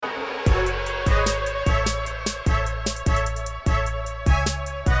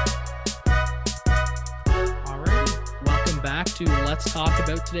to Let's Talk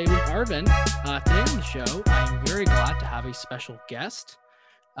About Today with Arvin. Today on the show, I am very glad to have a special guest.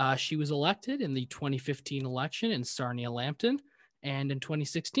 She was elected in the 2015 election in Sarnia-Lambton, and in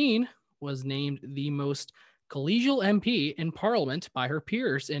 2016 was named the most collegial MP in Parliament by her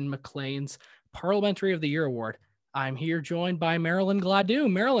peers in Macleans Parliamentary of the Year Award. I'm here joined by Marilyn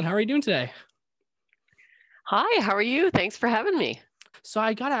Gladu. Marilyn, how are you doing today? Hi, how are you? Thanks for having me. So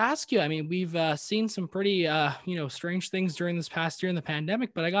I got to ask you, I mean, we've seen some pretty, strange things during this past year in the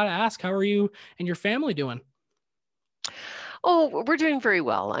pandemic, but I got to ask, how are you and your family doing? Oh, we're doing very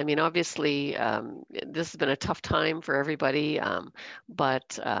well. I mean, obviously, this has been a tough time for everybody,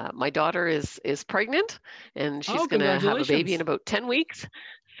 but my daughter is pregnant, and she's Oh, going to have a baby in congratulations. about 10 weeks.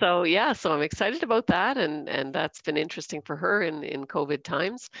 So yeah, so I'm excited about that, and that's been interesting for her in COVID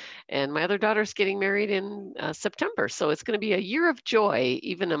times. And my other daughter's getting married in September, so it's going to be a year of joy,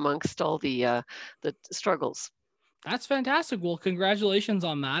 even amongst all the struggles. That's fantastic. Well, congratulations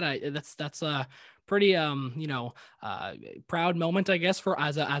on that. That's a pretty proud moment, I guess, for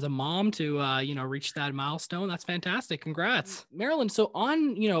as a mom to reach that milestone. That's fantastic. Congrats, Marilyn. So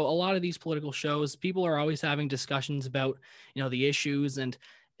on a lot of these political shows, people are always having discussions about the issues, and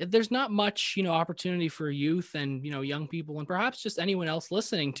there's not much opportunity for youth and young people and perhaps just anyone else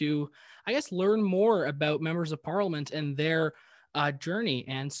listening to, I guess, learn more about members of parliament and their journey.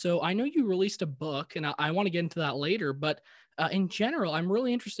 And so I know you released a book, and I want to get into that later. But in general, I'm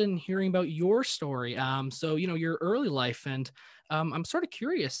really interested in hearing about your story. So your early life, and I'm sort of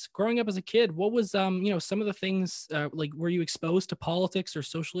curious. Growing up as a kid, what was some of the things like? Were you exposed to politics or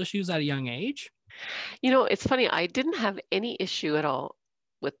social issues at a young age? You know, it's funny, I didn't have any issue at all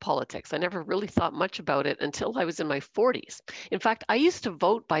with politics. I never really thought much about it until I was in my 40s. In fact, I used to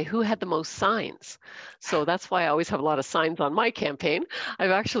vote by who had the most signs. So that's why I always have a lot of signs on my campaign.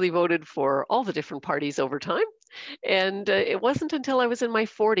 I've actually voted for all the different parties over time. And it wasn't until I was in my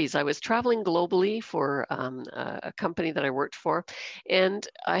 40s. I was traveling globally for a company that I worked for, and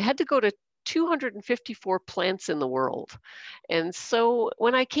I had to go to 254 plants in the world. And so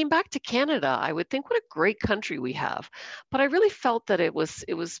when I came back to Canada, I would think what a great country we have. But I really felt that it was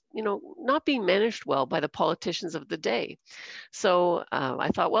not being managed well by the politicians of the day. So I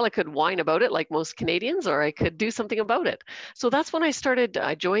thought, well, I could whine about it like most Canadians, or I could do something about it. So that's when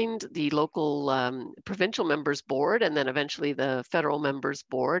I joined the local provincial members board, and then eventually the federal members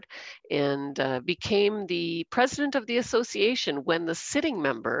board, and became the president of the association when the sitting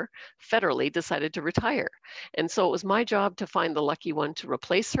member federally decided to retire. And so it was my job to find the lucky one to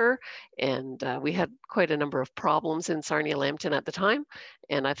replace her. And we had quite a number of problems in Sarnia-Lambton at the time.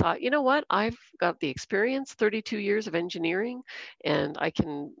 And I thought, you know what? I've got the experience, 32 years of engineering, and I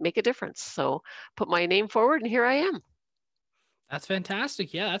can make a difference. So put my name forward, and here I am. That's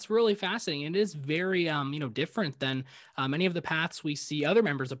fantastic. Yeah, that's really fascinating. It is very, different than many of the paths we see other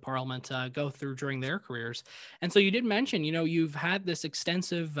members of parliament go through during their careers. And so you did mention, you've had this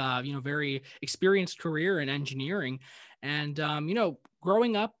extensive, very experienced career in engineering, and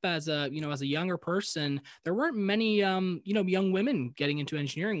growing up as a younger person, there weren't many, young women getting into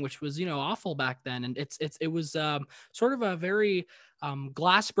engineering, which was, awful back then. And it was sort of a very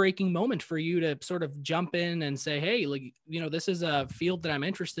glass breaking moment for you to sort of jump in and say, hey, like, this is a field that I'm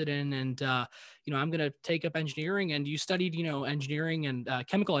interested in. And, I'm going to take up engineering. And you studied, engineering and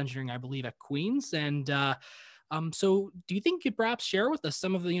chemical engineering, I believe, at Queen's. And so do you think you could perhaps share with us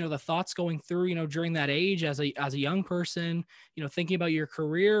some of the thoughts going through, during that age as a young person, thinking about your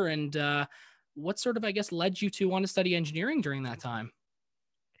career, and what sort of, I guess, led you to want to study engineering during that time?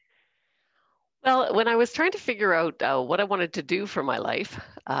 Well, when I was trying to figure out what I wanted to do for my life,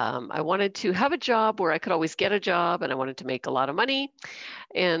 I wanted to have a job where I could always get a job, and I wanted to make a lot of money.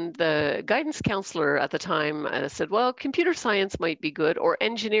 And the guidance counselor at the time said, well, computer science might be good, or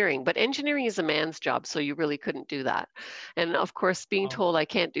engineering, but engineering is a man's job, so you really couldn't do that. And of course, being Oh, told I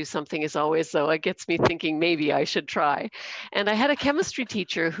can't do something is always, so it gets me thinking maybe I should try. And I had a chemistry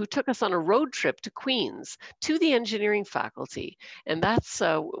teacher who took us on a road trip to Queens to the engineering faculty. And that's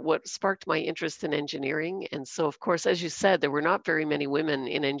what sparked my interest in engineering. And so, of course, as you said, there were not very many women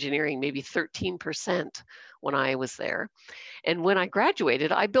in engineering, maybe 13% when I was there. And when I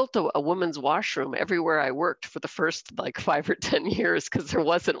graduated, I built a women's washroom everywhere I worked for the first like 5 or 10 years because there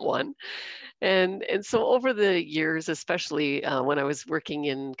wasn't one. And so over the years, especially when I was working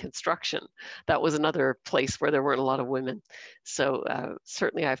in construction, that was another place where there weren't a lot of women. So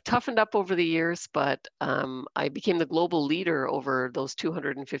certainly I've toughened up over the years, but I became the global leader over those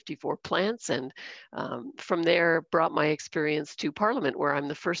 254 plants, and from there brought my experience to Parliament, where I'm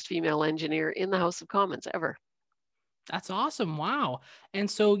the first female engineer in the House of Commons ever. That's awesome. Wow. And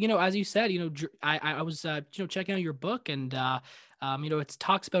so, as you said, I was, checking out your book, and, it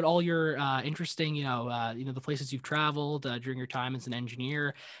talks about all your interesting, the places you've traveled during your time as an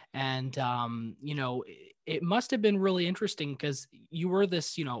engineer. And, it must have been really interesting because you were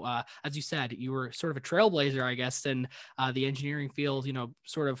this, as you said, you were sort of a trailblazer, I guess, in the engineering field,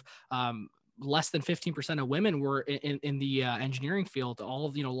 sort of, less than 15% of women were in the engineering field. All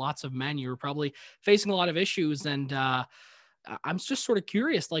of, lots of men. You were probably facing a lot of issues. And I'm just sort of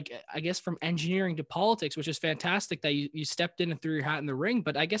curious, like, I guess from engineering to politics, which is fantastic that you stepped in and threw your hat in the ring.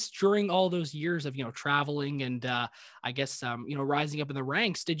 But I guess during all those years of, traveling and I guess, rising up in the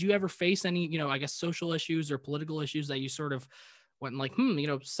ranks, did you ever face any, I guess, social issues or political issues that you sort of went like,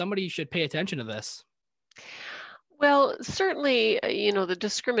 somebody should pay attention to this? Well, certainly, the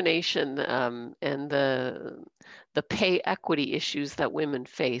discrimination and the pay equity issues that women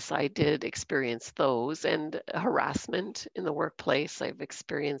face, I did experience those, and harassment in the workplace, I've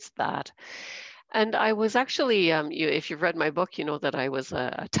experienced that. And I was actually, if you've read my book, you know that I was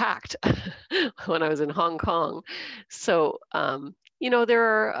attacked when I was in Hong Kong. So,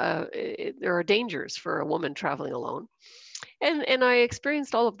 there are dangers for a woman traveling alone. And I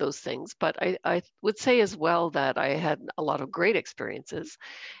experienced all of those things, but I would say as well that I had a lot of great experiences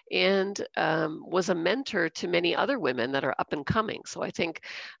and was a mentor to many other women that are up and coming. So I think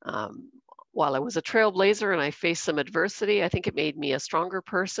while I was a trailblazer and I faced some adversity, I think it made me a stronger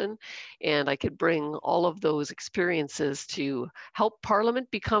person, and I could bring all of those experiences to help Parliament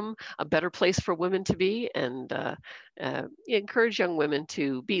become a better place for women to be, and encourage young women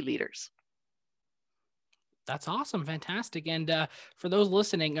to be leaders. That's awesome. Fantastic. And for those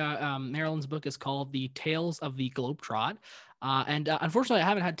listening, Marilyn's book is called The Tales of the Globetrot. And unfortunately, I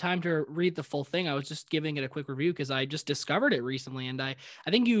haven't had time to read the full thing. I was just giving it a quick review because I just discovered it recently. And I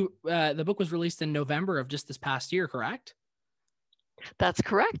think the book was released in November of just this past year, correct? That's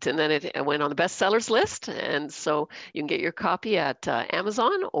correct. And then it went on the bestsellers list. And so you can get your copy at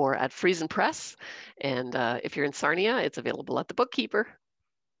Amazon or at Friesen Press. And if you're in Sarnia, it's available at the Bookkeeper.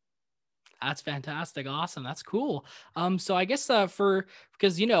 That's fantastic. Awesome. That's cool. So I guess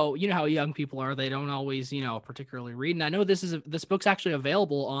because how young people are, they don't always, particularly read. And I know this book's actually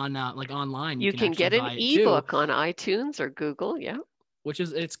available on like online. You You can can actually get an buy it too, ebook on iTunes or Google. Yeah. which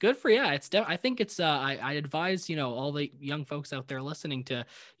is it's good for. Yeah, I think it's I advise all the young folks out there listening to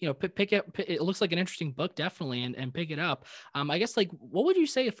pick it. It looks like an interesting book, definitely, and pick it up. I guess, like, what would you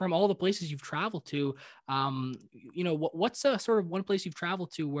say from all the places you've traveled to? What's sort of one place you've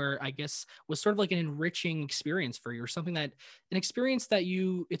traveled to where I guess was sort of like an enriching experience for you, or something that an experience that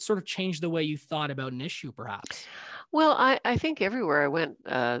it sort of changed the way you thought about an issue, perhaps? Well, I think everywhere I went,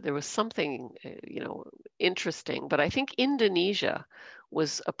 there was something, interesting. But I think Indonesia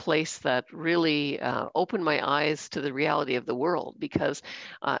was a place that really opened my eyes to the reality of the world because,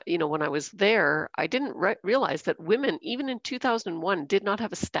 when I was there, I didn't realize that women, even in 2001, did not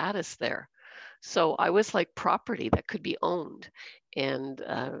have a status there. So I was like property that could be owned. And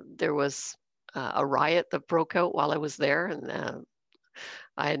there was a riot that broke out while I was there, and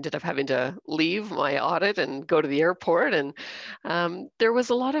I ended up having to leave my audit and go to the airport. And there was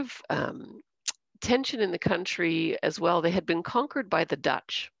a lot of tension in the country as well. They had been conquered by the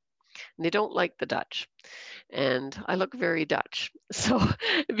Dutch, and they don't like the Dutch. And I look very Dutch. So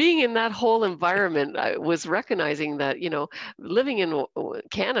being in that whole environment, I was recognizing that, living in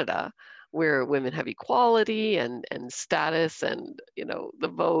Canada, where women have equality and status and the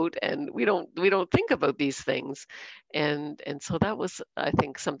vote, and we don't think about these things, and so that was, I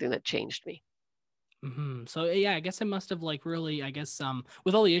think, something that changed me. So yeah, I guess it must have, like, really, I guess,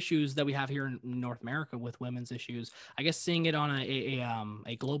 with all the issues that we have here in North America with women's issues, I guess seeing it on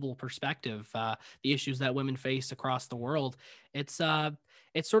a global perspective, the issues that women face across the world, it's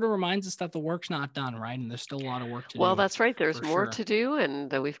it sort of reminds us that the work's not done, right? And there's still a lot of work to Well, do, that's right. There's for more sure. to do, and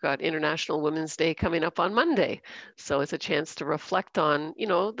we've got International Women's Day coming up on Monday. So it's a chance to reflect on,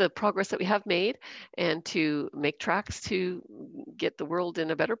 the progress that we have made and to make tracks to get the world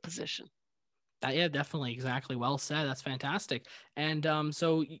in a better position. Yeah, definitely, exactly. Well said. That's fantastic. And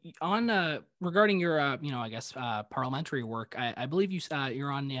so on regarding your I guess parliamentary work, I believe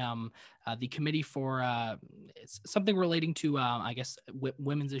you're on the committee for it's something relating to I guess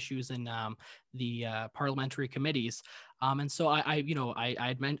women's issues in the parliamentary committees. And so I'd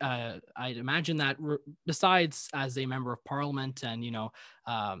imagine that besides as a member of parliament and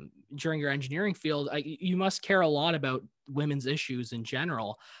during your engineering field, you must care a lot about women's issues in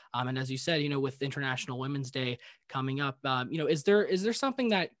general. And as you said, with International Women's Day coming up, is there something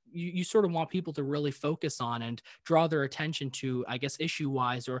that you sort of want people to really focus on and draw their attention to, I guess, issue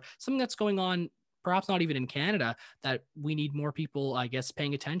wise, or something that's going on perhaps not even in Canada, that we need more people, I guess,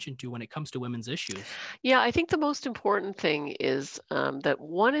 paying attention to when it comes to women's issues? Yeah, I think the most important thing is that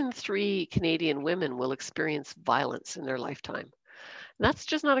 1 in 3 Canadian women will experience violence in their lifetime. That's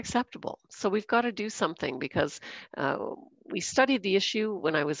just not acceptable. So we've got to do something because we studied the issue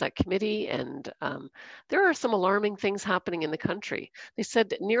when I was at committee, and there are some alarming things happening in the country. They said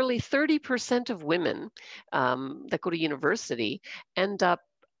that nearly 30% of women that go to university end up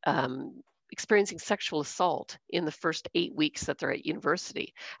experiencing sexual assault in the first 8 weeks that they're at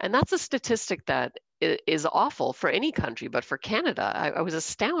university. And that's a statistic that is awful for any country, but for Canada, I was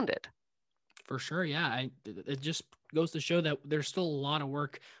astounded. For sure, yeah. It just goes to show that there's still a lot of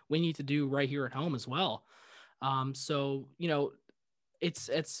work we need to do right here at home as well. So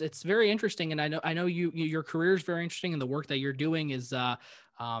it's very interesting, and I know your career is very interesting, and the work that you're doing is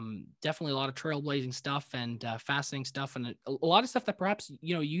definitely a lot of trailblazing stuff and fascinating stuff, and a lot of stuff that perhaps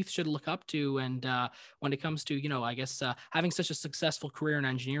youth should look up to. And when it comes to I guess having such a successful career in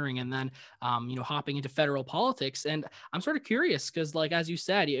engineering, and then hopping into federal politics. And I'm sort of curious because, like as you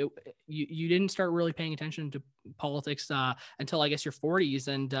said, you didn't start really paying attention to politics until I guess your 40s,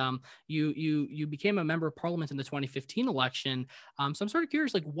 and you became a member of parliament in the 2015 election. So I'm sort of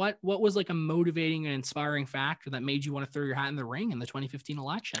curious, like what was like a motivating and inspiring factor that made you want to throw your hat in the ring in the 2015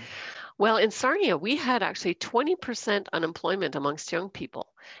 election? Well, in Sarnia, we had actually 20% unemployment amongst young people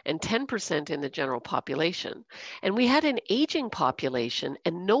and 10% in the general population. And we had an aging population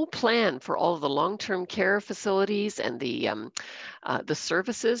and no plan for all of the long-term care facilities and the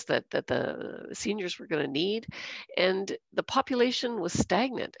services that the seniors were going to need. And the population was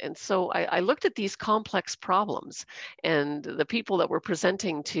stagnant. And so I looked at these complex problems and the people that were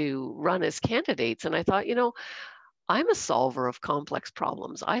presenting to run as candidates, and I thought, I'm a solver of complex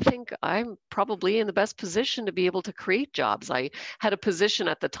problems. I think I'm probably in the best position to be able to create jobs. I had a position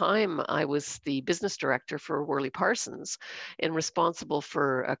at the time, I was the business director for Worley Parsons and responsible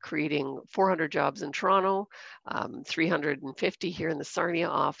for creating 400 jobs in Toronto, 350 here in the Sarnia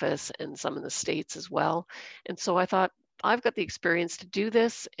office, and some in the States as well. And so I thought, I've got the experience to do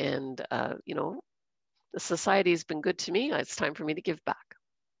this, and the society has been good to me. It's time for me to give back.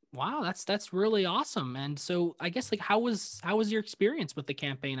 Wow, that's really awesome. And so I guess, like, how was your experience with the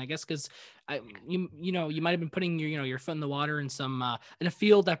campaign? I guess because you might have been putting your foot in the water in some in a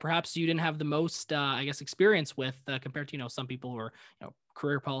field that perhaps you didn't have the most I guess experience with compared to some people who are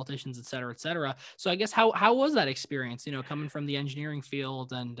career politicians, et cetera, et cetera. So I guess how was that experience? Coming from the engineering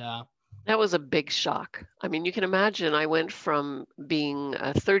field and That was a big shock. I mean, you can imagine I went from being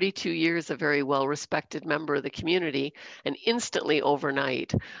 32 years a very well-respected member of the community and instantly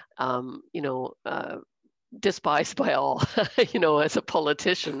overnight, um, you know, uh, despised by all, as a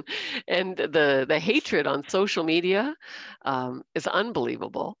politician. And the hatred on social media is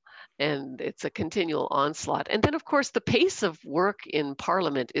unbelievable. And it's a continual onslaught. And then, of course, the pace of work in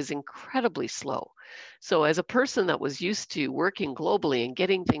Parliament is incredibly slow. So, as a person that was used to working globally and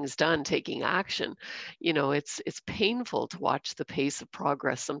getting things done, taking action, it's painful to watch the pace of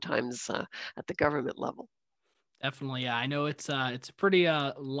progress sometimes at the government level. definitely, yeah. I know it's a pretty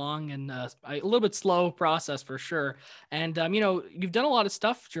long and a little bit slow process for sure. And you've done a lot of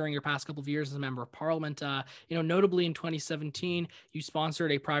stuff during your past couple of years as a member of parliament. Notably in 2017, you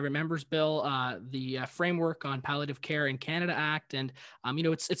sponsored a private members bill, the Framework on Palliative Care in Canada Act. And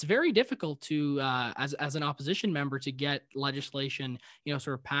it's very difficult to as an opposition member to get legislation sort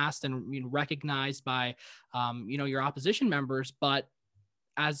of passed and recognized by your opposition members. But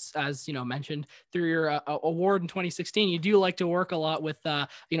as mentioned through your award in 2016, you do like to work a lot with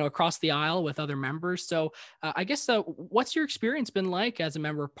across the aisle with other members. So I guess what's your experience been like as a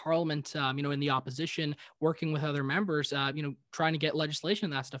member of parliament, in the opposition, working with other members, trying to get legislation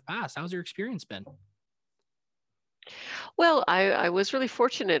and that stuff passed? How's your experience been? Well, I was really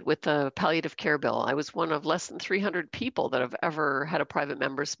fortunate with the palliative care bill. I was one of less than 300 people that have ever had a private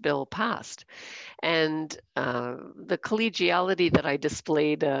member's bill passed. And the collegiality that I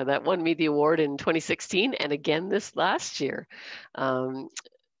displayed that won me the award in 2016 and again this last year, um,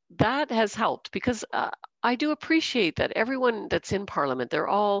 that has helped because I do appreciate that everyone that's in Parliament, they're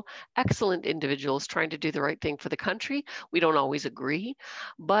all excellent individuals trying to do the right thing for the country. We don't always agree,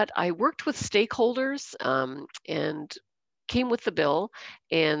 but I worked with stakeholders and came with the bill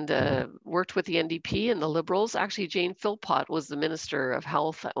and worked with the NDP and the Liberals. Actually, Jane Philpott was the Minister of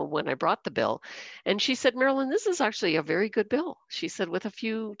Health when I brought the bill. And she said, Marilyn, this is actually a very good bill. She said, with a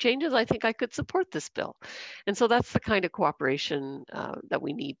few changes, I think I could support this bill. And so that's the kind of cooperation that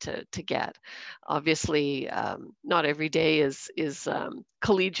we need to get. Obviously, not every day is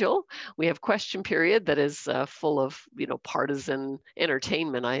collegial. We have question period that is full of partisan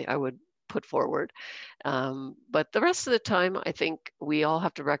entertainment. I would put forward. But the rest of the time, I think we all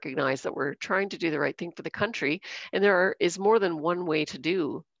have to recognize that we're trying to do the right thing for the country, and is more than one way to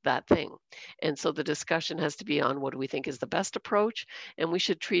do that thing. And so the discussion has to be on what do we think is the best approach, and we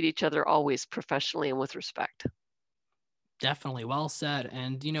should treat each other always professionally and with respect. Definitely, well said.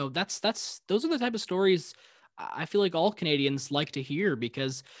 And that's those are the type of stories I feel like all Canadians like to hear,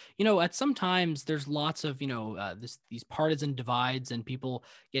 because at some times there's lots of these partisan divides, and people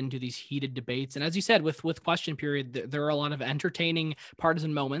get into these heated debates. And as you said, with question period, there are a lot of entertaining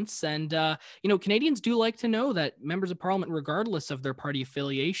partisan moments. And Canadians do like to know that members of parliament, regardless of their party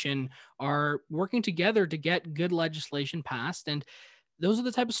affiliation, are working together to get good legislation passed. And those are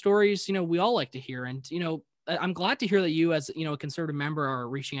the type of stories we all like to hear. And I'm glad to hear that you, as a conservative member, are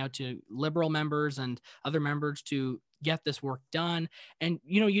reaching out to liberal members and other members to get this work done. And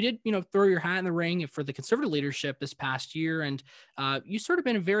you did throw your hat in the ring for the conservative leadership this past year, and you sort of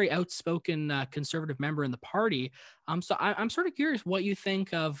been a very outspoken conservative member in the party. So I'm sort of curious what you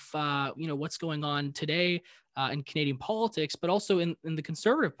think of what's going on today in Canadian politics, but also in the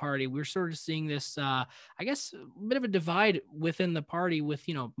Conservative Party. We're sort of seeing this, I guess, a bit of a divide within the party, with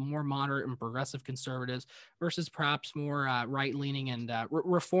more moderate and progressive conservatives versus perhaps more right-leaning and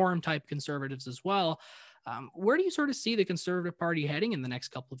reform type conservatives as well. Where do you sort of see the Conservative Party heading in the next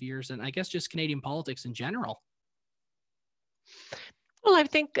couple of years, and I guess just Canadian politics in general? Well, I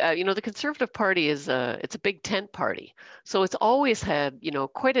think the Conservative Party it's a big tent party, so it's always had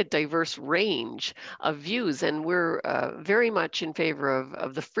quite a diverse range of views, and we're very much in favor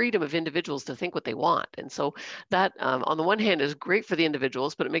of the freedom of individuals to think what they want. And so that, on the one hand, is great for the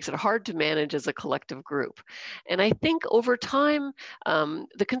individuals, but it makes it hard to manage as a collective group. And I think over time,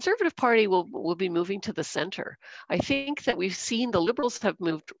 the Conservative Party will be moving to the center. I think that we've seen the Liberals have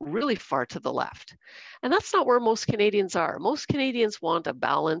moved really far to the left, and that's not where most Canadians are. Most Canadians want a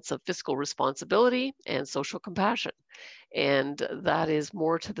balance of fiscal responsibility and social compassion, and that is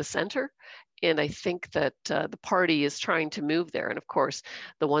more to the center. And I think that the party is trying to move there. And of course,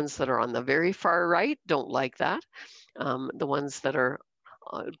 the ones that are on the very far right don't like that. The ones that are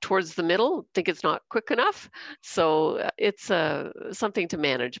towards the middle think it's not quick enough. So it's something to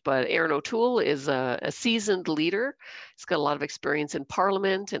manage. But Aaron O'Toole is a seasoned leader. He's got a lot of experience in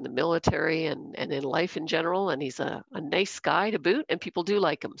Parliament, in the military, and in life in general. And he's a nice guy to boot, and people do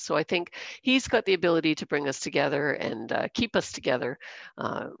like him. So I think he's got the ability to bring us together and keep us together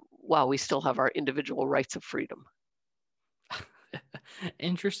while we still have our individual rights of freedom.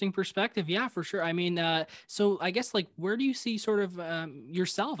 Interesting perspective. Yeah, for sure. I mean, so I guess, like, where do you see sort of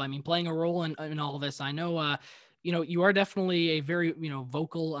yourself, I mean, playing a role in all of this? I know, you are definitely a very,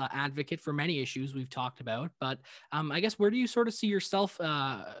 vocal advocate for many issues we've talked about, but I guess where do you sort of see yourself,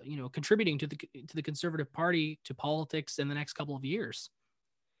 contributing to the Conservative Party, to politics in the next couple of years?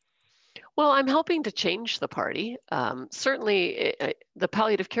 Well, I'm helping to change the party. Certainly, the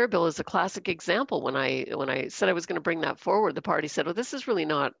palliative care bill is a classic example. When I said I was going to bring that forward, the party said, "Well, this is really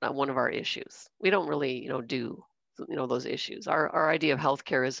not one of our issues. We don't really, do." Those issues. Our idea of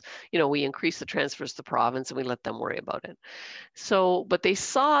healthcare is, we increase the transfers to the province and we let them worry about it. So, but they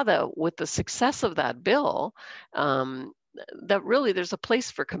saw that with the success of that bill, that really there's a place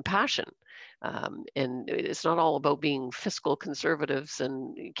for compassion. And it's not all about being fiscal conservatives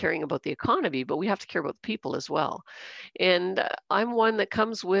and caring about the economy, but we have to care about the people as well. And I'm one that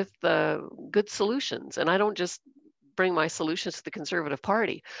comes with good solutions, and I don't just bring my solutions to the Conservative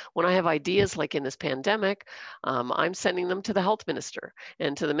Party. When I have ideas like in this pandemic, I'm sending them to the health minister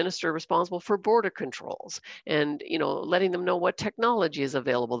and to the minister responsible for border controls, and letting them know what technology is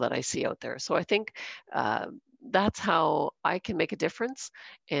available that I see out there. So I think that's how I can make a difference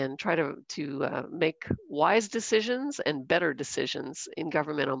and try to make wise decisions and better decisions in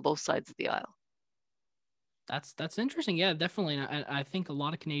government on both sides of the aisle. That's interesting. Yeah, definitely. And I think a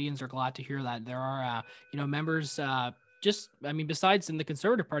lot of Canadians are glad to hear that there are, members, just, I mean, besides in the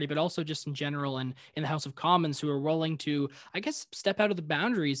Conservative Party, but also just in general and in the House of Commons, who are willing to, I guess, step out of the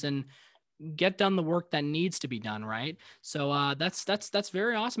boundaries and get done the work that needs to be done, right? So that's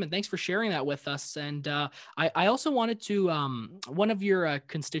very awesome, and thanks for sharing that with us. And I also wanted to, one of your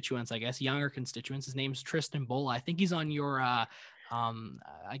constituents, I guess, younger constituents, his name's Tristan Bull. I think he's on your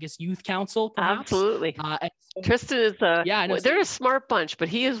I guess youth council, perhaps. Absolutely. So, Tristan is they're a smart bunch, but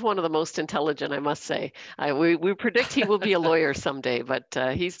he is one of the most intelligent, I must say. We predict he will be a lawyer someday, but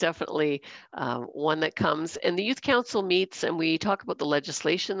he's definitely one that comes. And the youth council meets and we talk about the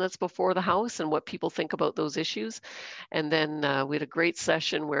legislation that's before the House and what people think about those issues. And then we had a great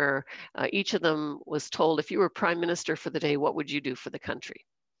session where each of them was told, if you were prime minister for the day, what would you do for the country?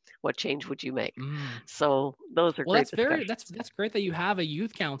 what change would you make? Mm. So those are Well, great that's discussions. that's great that you have a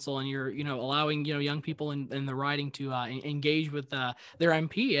youth council and you're allowing young people in the riding to engage with their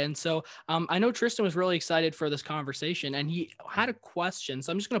MP. And so I know Tristan was really excited for this conversation and he had a question.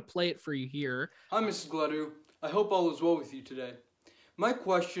 So I'm just going to play it for you here. Hi, Mrs. Gladu. I hope all is well with you today. My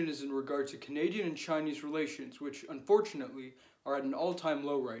question is in regard to Canadian and Chinese relations, which unfortunately are at an all-time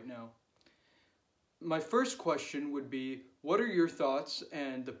low right now. My first question would be, what are your thoughts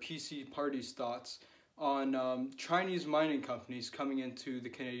and the PC party's thoughts on Chinese mining companies coming into the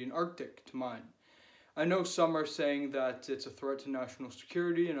Canadian Arctic to mine? I know some are saying that it's a threat to national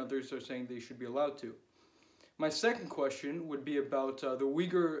security and others are saying they should be allowed to. My second question would be about the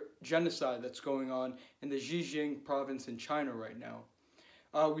Uyghur genocide that's going on in the Xinjiang province in China right now.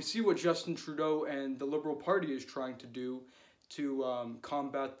 We see what Justin Trudeau and the Liberal Party is trying to do to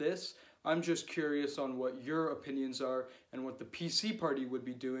combat this. I'm just curious on what your opinions are and what the PC party would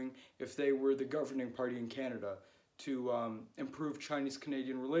be doing if they were the governing party in Canada to improve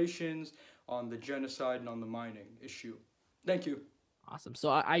Chinese-Canadian relations on the genocide and on the mining issue. Thank you. Awesome. So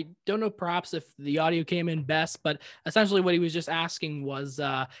I don't know perhaps if the audio came in best, but essentially what he was just asking was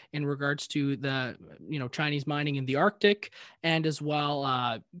in regards to the Chinese mining in the Arctic and as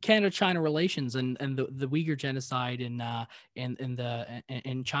well Canada-China relations and the Uyghur genocide in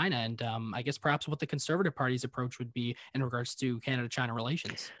China and I guess perhaps what the Conservative Party's approach would be in regards to Canada-China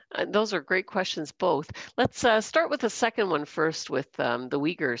relations. Those are great questions, both. Let's start with the second one first with the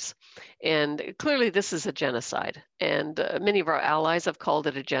Uyghurs. And clearly, this is a genocide. And many of our allies have called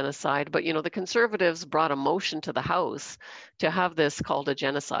it a genocide. But, the Conservatives brought a motion to the House to have this called a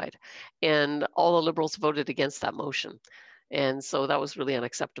genocide. And all the Liberals voted against that motion. And so that was really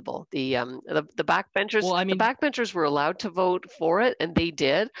unacceptable. The backbenchers, Well, I the mean, backbenchers were allowed to vote for it, and they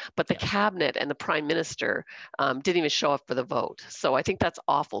did. But the yes. cabinet and the prime minister didn't even show up for the vote. So I think that's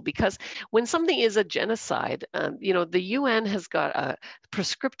awful because when something is a genocide, the UN has got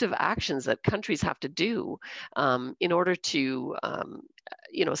prescriptive actions that countries have to do in order to,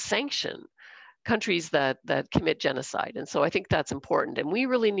 sanction countries that commit genocide. And so I think that's important. And we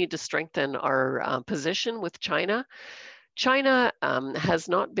really need to strengthen our position with China. China has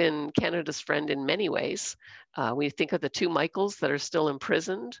not been Canada's friend in many ways. We think of the two Michaels that are still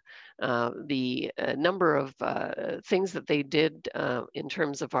imprisoned, the number of things that they did in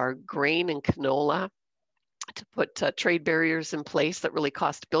terms of our grain and canola to put trade barriers in place that really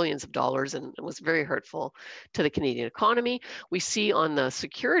cost billions of dollars and was very hurtful to the Canadian economy. We see on the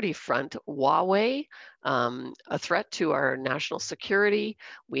security front, Huawei, a threat to our national security.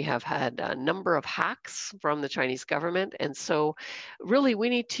 We have had a number of hacks from the Chinese government. And so really we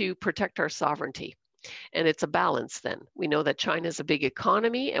need to protect our sovereignty. And it's a balance then. We know that China is a big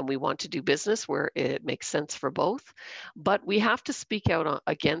economy and we want to do business where it makes sense for both. But we have to speak out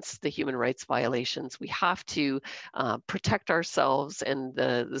against the human rights violations. We have to protect ourselves and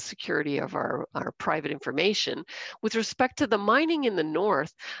the security of our private information. With respect to the mining in the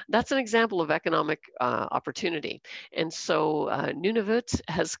north, that's an example of economic opportunity. And so Nunavut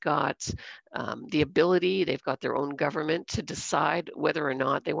has got the ability, they've got their own government to decide whether or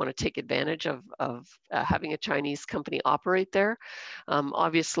not they want to take advantage of having a Chinese company operate there.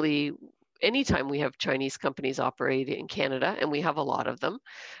 Obviously, anytime we have Chinese companies operate in Canada, and we have a lot of them,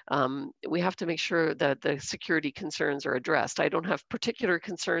 we have to make sure that the security concerns are addressed. I don't have particular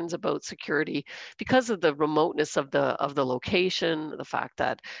concerns about security because of the remoteness of the location, the fact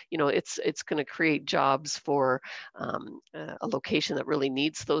that it's going to create jobs for a location that really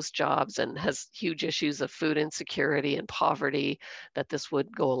needs those jobs and has huge issues of food insecurity and poverty that this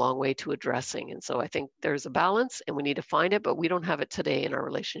would go a long way to addressing. And so I think there's a balance and we need to find it, but we don't have it today in our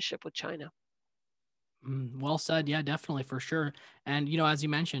relationship with China. Well said. Yeah, definitely for sure. And as you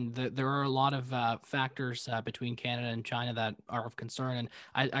mentioned, there are a lot of factors between Canada and China that are of concern.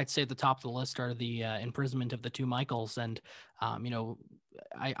 And I'd say at the top of the list are the imprisonment of the two Michaels. And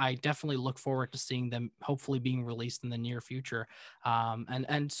I definitely look forward to seeing them hopefully being released in the near future.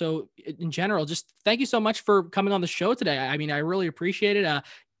 And so in general, just thank you so much for coming on the show today. I mean, I really appreciate it.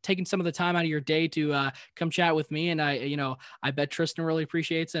 Taking some of the time out of your day to come chat with me. And I bet Tristan really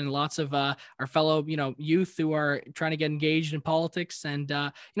appreciates it and lots of our fellow, youth who are trying to get engaged in politics. And,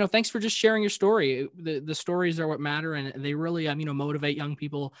 thanks for just sharing your story. The stories are what matter and they really, motivate young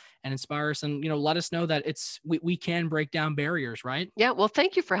people and inspire us and, let us know that we can break down barriers, right? Yeah, well,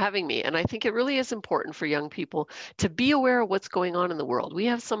 thank you for having me. And I think it really is important for young people to be aware of what's going on in the world. We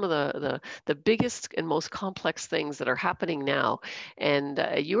have some of the biggest and most complex things that are happening now. And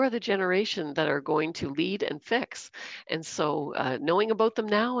you are the generation that are going to lead and fix. And so knowing about them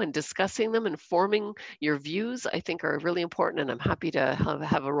now and discussing them and forming your views, I think are really important. And I'm happy to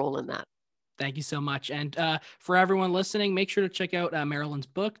have a role in that. Thank you so much. And for everyone listening, make sure to check out Marilyn's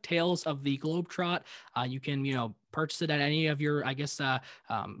book, Tales of the Globetrot. You can, purchase it at any of your,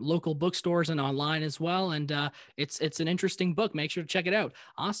 local bookstores and online as well. And it's an interesting book. Make sure to check it out.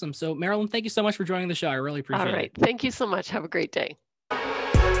 Awesome. So Marilyn, thank you so much for joining the show. I really appreciate it. All right. Thank you so much. Have a great day.